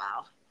 It's like,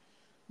 wow.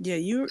 Yeah,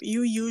 you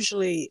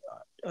usually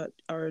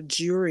are a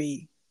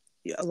jury,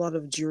 a lot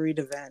of juried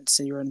events,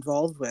 and you're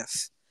involved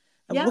with.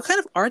 And what kind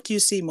of art do you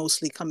see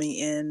mostly coming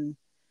in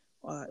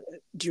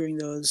during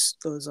those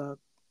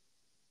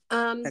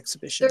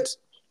exhibitions?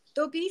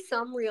 There'll be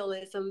some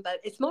realism, but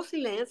it's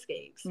mostly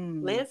landscapes.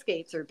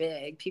 Landscapes are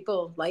big.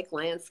 People like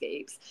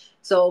landscapes.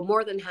 So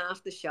more than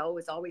half the show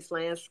is always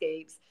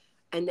landscapes.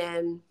 And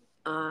then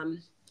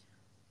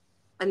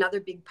another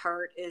big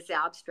part is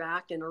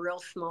abstract, and a real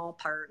small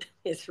part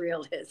is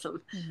realism.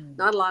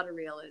 Not a lot of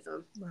realism.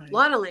 Right. A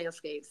lot of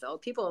landscapes, though.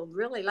 People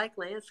really like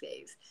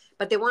landscapes,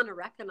 but they want to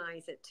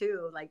recognize it,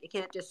 too. Like, you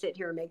can't just sit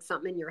here and make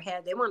something in your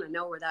head. They want to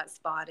know where that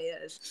spot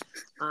is,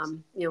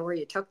 where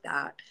you took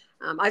that.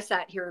 I've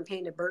sat here and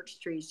painted birch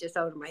trees just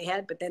out of my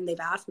head, but then they've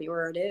asked me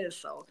where it is.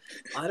 So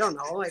I don't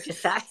know. I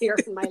just sat here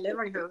in my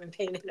living room and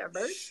painted a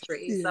birch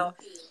tree. Yeah.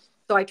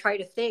 So I try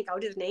to think, I'll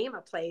just name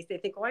a place. They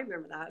think, oh, I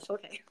remember that. It's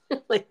okay.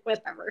 Like,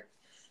 whatever.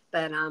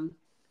 But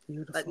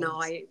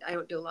no, I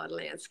don't do a lot of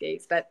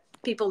landscapes, but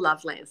people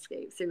love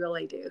landscapes. They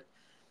really do.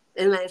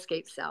 And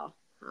landscapes sell.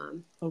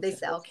 They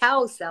sell.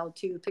 Cows sell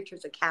too,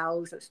 pictures of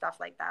cows and stuff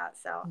like that.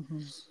 So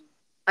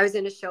I was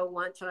in a show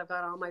once and I've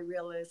got all my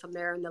realism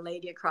there, and the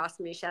lady across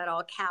from me, she had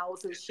all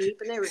cows and sheep,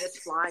 and they were just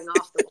flying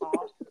off the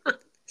wall.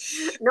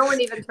 No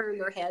one even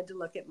turned their head to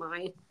look at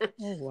mine.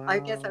 Oh, wow. I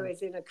guess I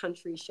was in a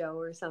country show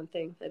or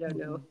something. I don't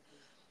know.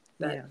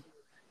 But,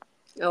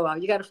 oh, well,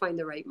 you got to find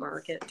the right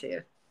market too.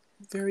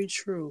 Very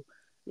true.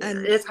 Yeah.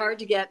 And it's hard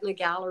to get in a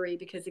gallery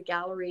because the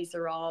galleries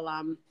are all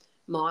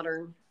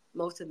modern.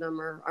 Most of them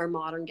are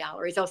modern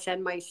galleries. I'll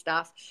send my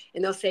stuff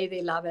and they'll say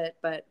they love it,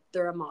 but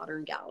they're a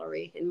modern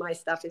gallery. And my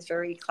stuff is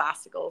very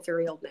classical,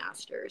 very old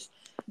masters.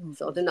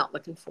 So they're not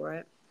looking for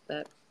it.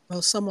 But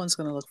well, someone's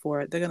going to look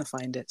for it. They're going to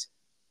find it.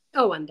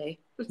 Oh, one day.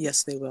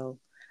 Yes, they will.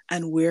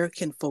 And where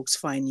can folks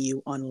find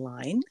you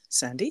online,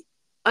 Sandy?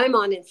 I'm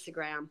on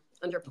Instagram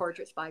under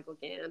Portraits by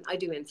Gauguin. I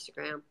do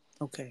Instagram.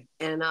 Okay.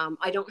 And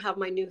I don't have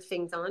my new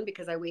things on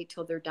because I wait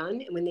till they're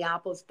done. And when the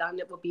apple's done,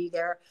 it will be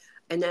there.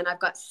 And then I've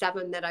got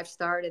 7 that I've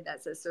started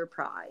that's a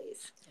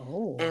surprise.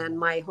 Oh. And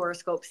my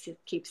horoscopes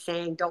keep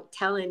saying, don't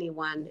tell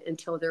anyone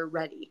until they're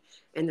ready.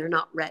 And they're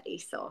not ready.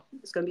 So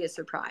it's going to be a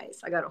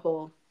surprise. I got a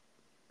whole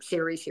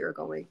series here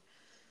going.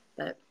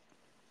 But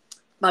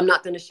I'm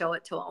not going to show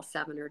it till all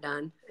 7 are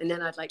done. And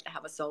then I'd like to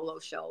have a solo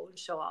show and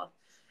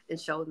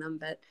show them.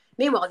 But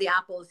meanwhile, the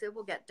apples, it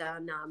will get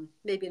done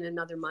maybe in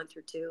another month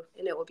or 2,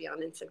 and it will be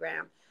on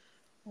Instagram.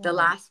 Oh. The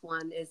last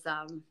one is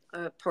a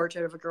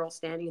portrait of a girl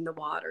standing in the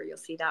water. You'll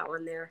see that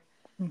one there.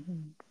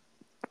 Mm-hmm.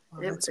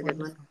 Wow, it was a good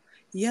one.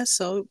 Yes,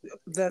 so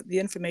the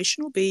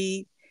information will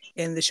be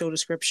in the show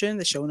description,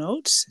 the show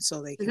notes,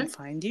 so they can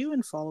find you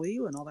and follow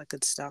you and all that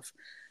good stuff.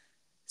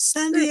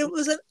 Sandy, it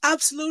was an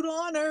absolute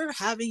honor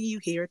having you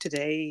here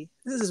today.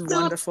 This is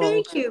wonderful.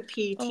 Thank you,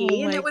 PT.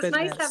 Oh, and it was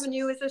goodness. Nice having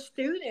you as a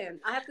student.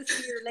 I have to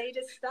see your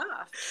latest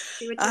stuff.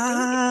 See what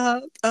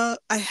you're doing.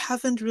 I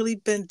haven't really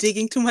been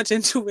digging too much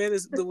into it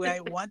as the way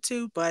I want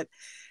to, but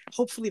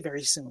hopefully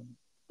very soon.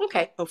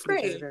 Okay, hopefully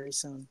great. very, very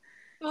soon.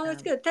 Well,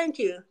 that's good. Thank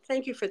you.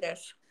 Thank you for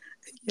this.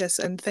 Yes,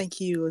 and thank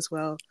you as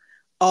well.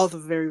 All the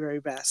very, very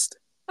best.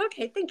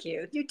 Okay, thank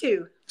you. You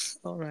too.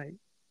 All right.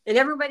 And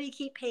everybody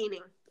keep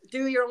painting.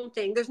 Do your own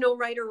thing. There's no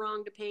right or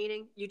wrong to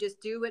painting. You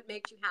just do what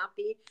makes you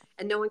happy,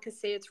 and no one can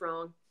say it's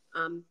wrong.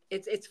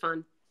 It's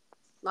fun.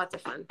 Lots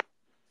of fun.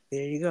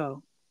 There you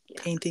go.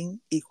 Yeah. Painting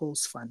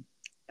equals fun.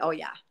 Oh,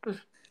 yeah.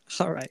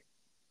 All right.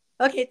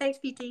 Okay, thanks,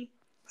 PT.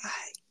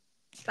 Bye.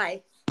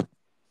 Bye.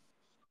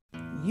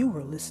 You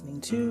were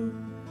listening to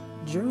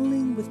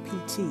Journaling with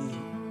PT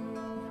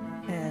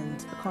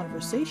and a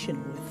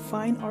conversation with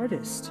fine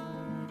artist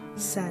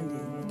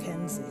Sandy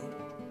Mackenzie.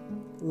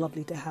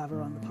 Lovely to have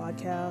her on the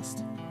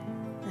podcast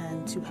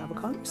and to have a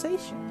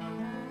conversation.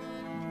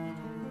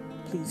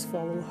 Please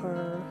follow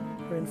her.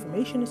 Her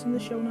information is in the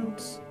show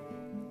notes.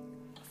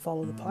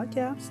 Follow the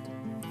podcast.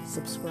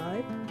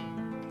 Subscribe.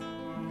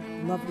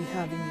 Lovely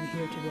having you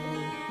here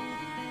today.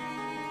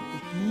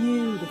 The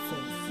beautiful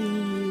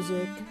theme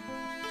music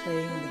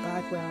playing in the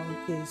background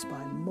is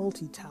by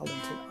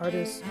multi-talented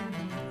artist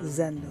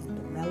ZENDO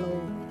de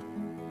MELO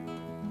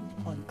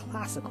on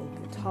classical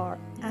guitar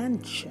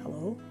and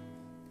cello.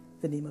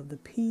 The name of the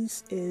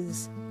piece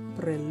is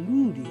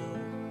Preludio.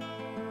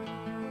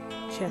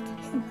 Check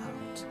him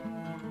out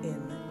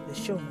in the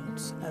show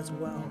notes as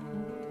well.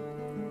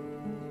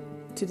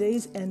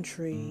 Today's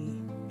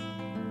entry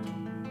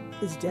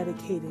is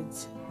dedicated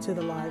to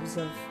the lives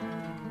of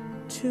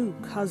 2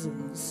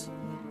 cousins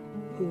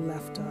who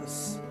left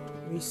us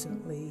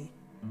recently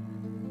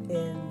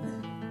in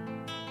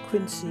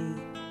Quincy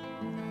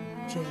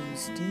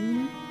James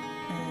Dean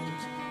and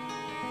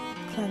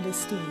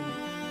Clandestine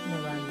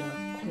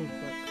Miranda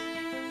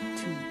Coldbrook.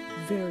 2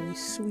 very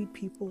sweet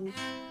people,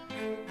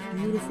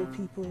 beautiful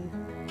people.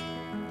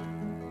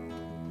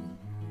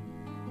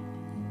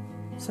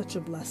 Such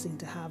a blessing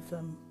to have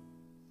them.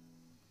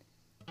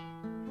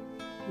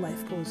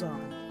 Life goes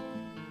on.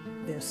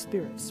 Their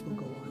spirits will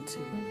go on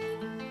too.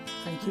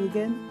 Thank you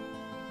again,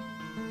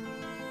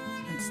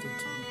 and stay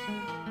tuned.